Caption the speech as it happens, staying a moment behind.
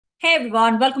Hey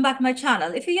everyone, welcome back to my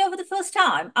channel. If you're here for the first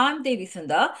time, I'm Devi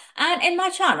Sundar, and in my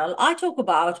channel, I talk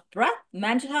about breath,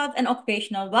 mental health, and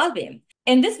occupational well-being.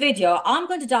 In this video, I'm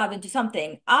going to dive into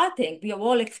something I think we have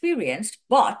all experienced,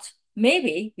 but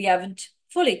maybe we haven't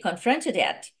fully confronted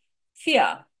yet: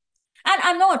 fear. And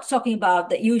I'm not talking about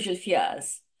the usual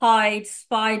fears, heights,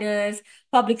 spiders,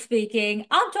 public speaking.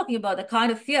 I'm talking about the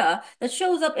kind of fear that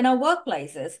shows up in our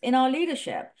workplaces, in our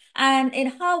leadership, and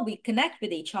in how we connect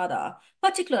with each other,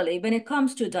 particularly when it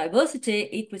comes to diversity,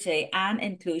 equity, and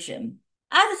inclusion.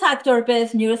 As a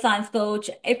psychotherapist, neuroscience coach,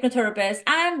 hypnotherapist,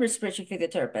 and respiratory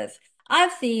physiotherapist,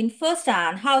 I've seen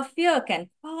firsthand how fear can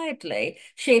quietly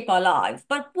shape our lives.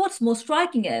 But what's most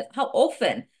striking is how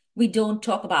often we don't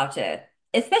talk about it,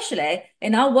 especially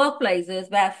in our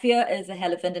workplaces where fear is the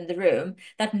elephant in the room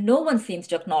that no one seems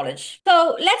to acknowledge.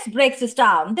 So let's break this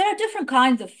down. There are different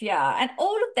kinds of fear, and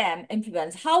all of them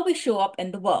influence how we show up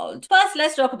in the world. First,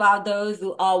 let's talk about those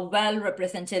who are well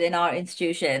represented in our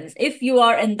institutions. If you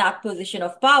are in that position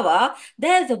of power,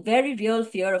 there's a very real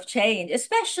fear of change,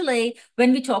 especially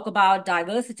when we talk about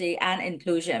diversity and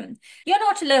inclusion. You're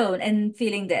not alone in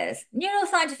feeling this.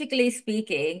 Neuroscientifically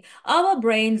speaking, our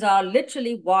brains are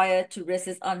literally wired to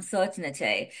resist uncertainty.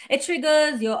 It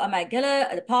triggers your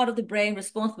amygdala, the part of the brain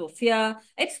responsible for fear.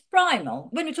 It's primal.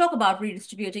 When we talk about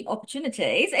redistributing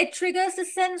opportunities, it triggers the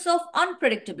sense of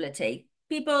unpredictability.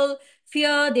 People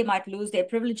fear they might lose their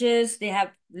privileges they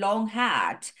have long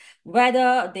had,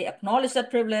 whether they acknowledge that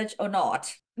privilege or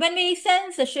not. When we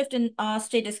sense a shift in our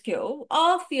status quo,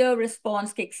 our fear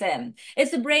response kicks in.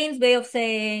 It's the brain's way of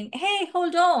saying, hey,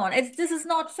 hold on, this is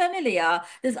not familiar,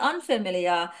 this is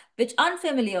unfamiliar, which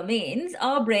unfamiliar means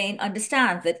our brain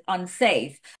understands it's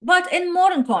unsafe. But in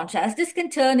modern context, this can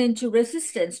turn into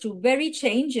resistance to very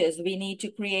changes we need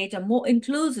to create a more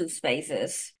inclusive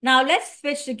spaces. Now, let's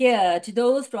switch the gear to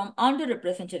those from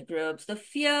underrepresented groups. The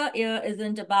fear here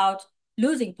isn't about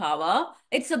losing power.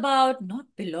 It's about not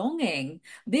belonging,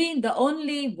 being the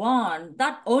only one,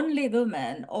 that only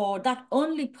woman, or that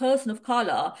only person of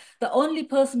color, the only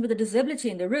person with a disability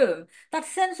in the room. That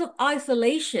sense of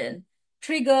isolation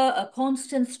trigger a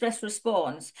constant stress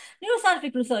response.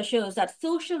 Neuroscientific research shows that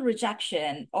social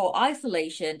rejection or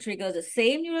isolation triggers the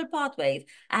same neural pathways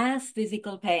as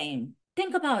physical pain.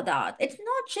 Think about that. It's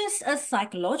not just a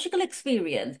psychological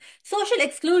experience. Social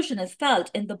exclusion is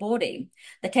felt in the body.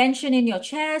 The tension in your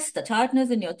chest, the tightness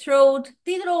in your throat,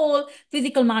 these are all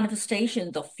physical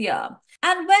manifestations of fear.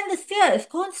 And when this fear is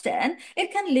constant,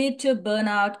 it can lead to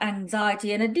burnout,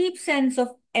 anxiety, and a deep sense of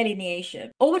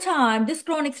alienation. Over time, this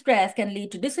chronic stress can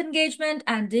lead to disengagement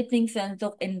and deepening sense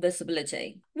of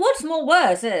invisibility. What's more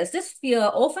worse is this fear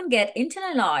often get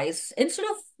internalized. Instead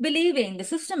of believing the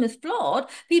system is flawed,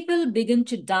 people begin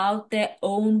to doubt their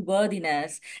own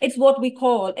worthiness. It's what we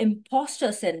call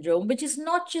impostor syndrome, which is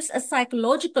not just a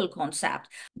psychological concept,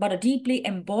 but a deeply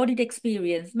embodied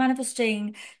experience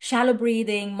manifesting shallow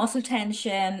breathing, muscle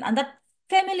tension, and that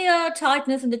familiar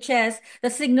tightness in the chest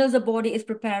that signals the body is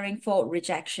preparing for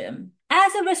rejection.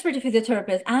 As a respiratory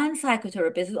physiotherapist and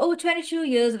psychotherapist with over 22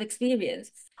 years of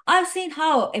experience, I've seen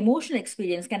how emotional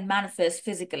experience can manifest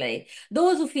physically.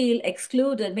 Those who feel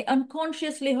excluded may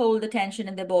unconsciously hold the tension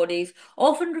in their bodies,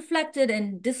 often reflected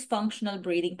in dysfunctional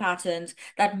breathing patterns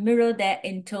that mirror their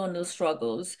internal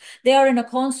struggles. They are in a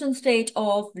constant state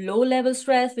of low-level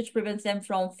stress, which prevents them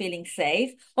from feeling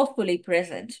safe or fully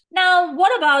present. Now,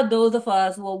 what about those of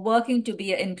us who are working to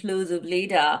be an inclusive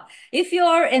leader? If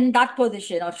you're in that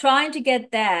position or trying to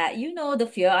get there, you know the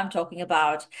fear I'm talking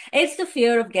about. It's the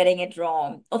fear of getting it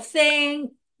wrong, of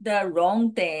saying the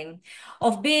wrong thing,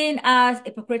 of being as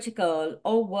hypocritical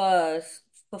or worse,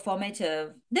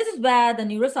 performative. This is where the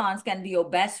neuroscience can be your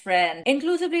best friend.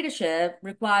 Inclusive leadership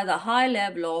requires a high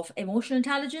level of emotional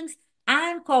intelligence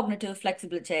and cognitive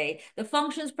flexibility. The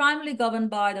function is primarily governed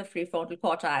by the prefrontal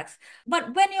cortex.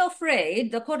 But when you're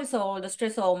afraid, the cortisol, the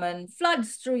stress hormone,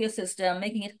 floods through your system,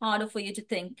 making it harder for you to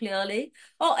think clearly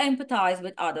or empathize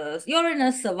with others. You're in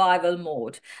a survival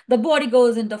mode. The body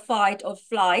goes into fight or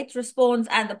flight response,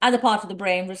 and the part of the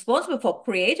brain responsible for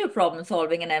creative problem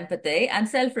solving and empathy and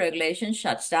self-regulation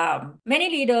shuts down. Many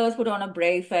leaders put on a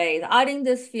brave face, hiding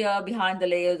this fear behind the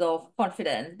layers of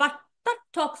confidence. But that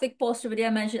toxic positivity I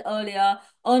mentioned earlier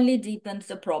only deepens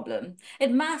the problem.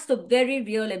 It masks the very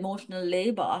real emotional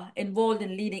labor involved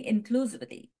in leading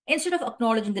inclusivity. Instead of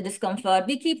acknowledging the discomfort,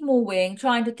 we keep moving,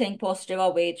 trying to think positive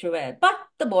our way through it. But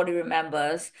the body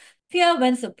remembers. Fear,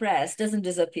 when suppressed, doesn't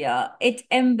disappear. It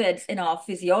embeds in our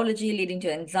physiology, leading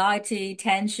to anxiety,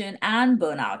 tension, and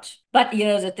burnout. But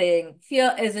here's the thing,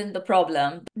 fear isn't the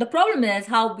problem. The problem is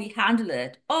how we handle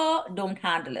it or don't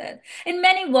handle it. In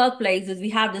many workplaces, we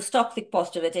have this toxic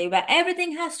positivity where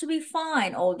everything has to be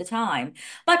fine all the time.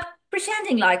 But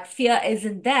pretending like fear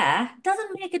isn't there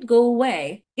doesn't make it go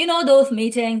away. You know, those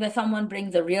meetings where someone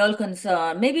brings a real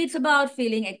concern. Maybe it's about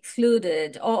feeling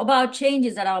excluded or about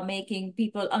changes that are making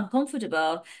people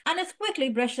uncomfortable, and it's quickly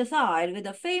brushed aside with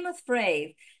the famous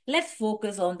phrase, let's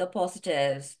focus on the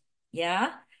positives.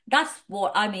 Yeah, that's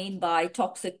what I mean by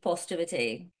toxic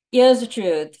positivity. Here's the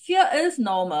truth. Fear is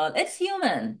normal. It's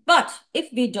human. But if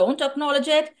we don't acknowledge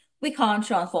it, we can't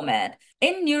transform it.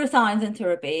 In neuroscience and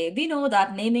therapy, we know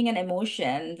that naming an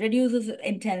emotion reduces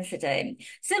intensity.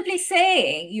 Simply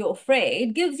saying you're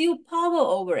afraid gives you power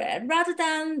over it rather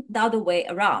than the other way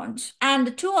around. And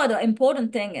the two other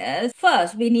important thing is,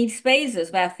 first, we need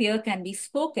spaces where fear can be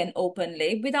spoken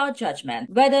openly without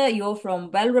judgment. Whether you're from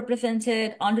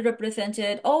well-represented,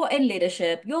 underrepresented, or in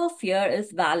leadership, your fear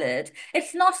is valid.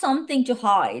 It's not something to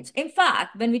hide. In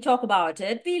fact, when we talk about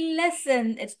it, we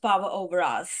lessen its power over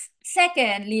us.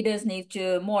 Second, leaders need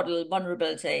to model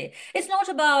vulnerability. It's not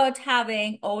about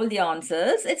having all the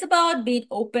answers. It's about being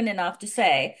open enough to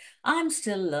say, I'm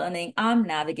still learning, I'm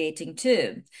navigating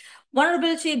too.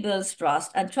 Vulnerability builds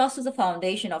trust, and trust is the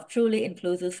foundation of truly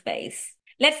inclusive space.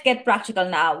 Let's get practical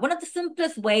now. One of the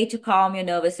simplest way to calm your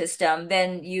nervous system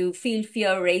when you feel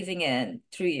fear raising in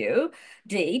through you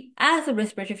deep, as a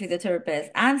respiratory physiotherapist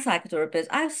and psychotherapist,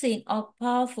 I've seen how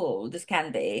powerful this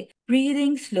can be.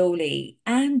 Breathing slowly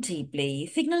and deeply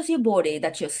signals your body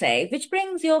that you're safe, which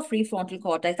brings your prefrontal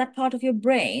cortex, that part of your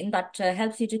brain that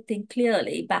helps you to think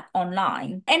clearly, back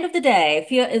online. End of the day,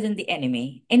 fear isn't the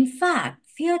enemy. In fact,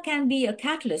 fear can be a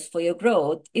catalyst for your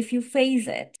growth if you face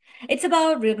it. It's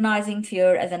about recognizing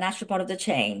fear as a natural part of the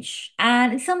change,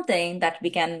 and it's something that we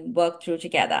can work through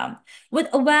together. With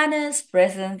awareness,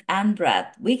 presence, and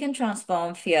breath, we can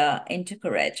transform fear into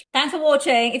courage. Thanks for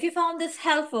watching. If you found this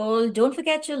helpful, don't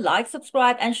forget to like,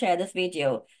 subscribe, and share this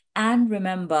video. And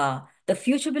remember, the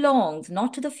future belongs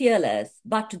not to the fearless,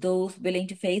 but to those willing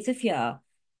to face the fear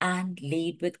and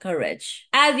lead with courage.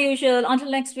 As usual, until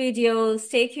next video,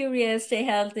 stay curious, stay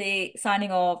healthy.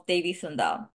 Signing off, Devi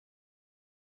Sundar.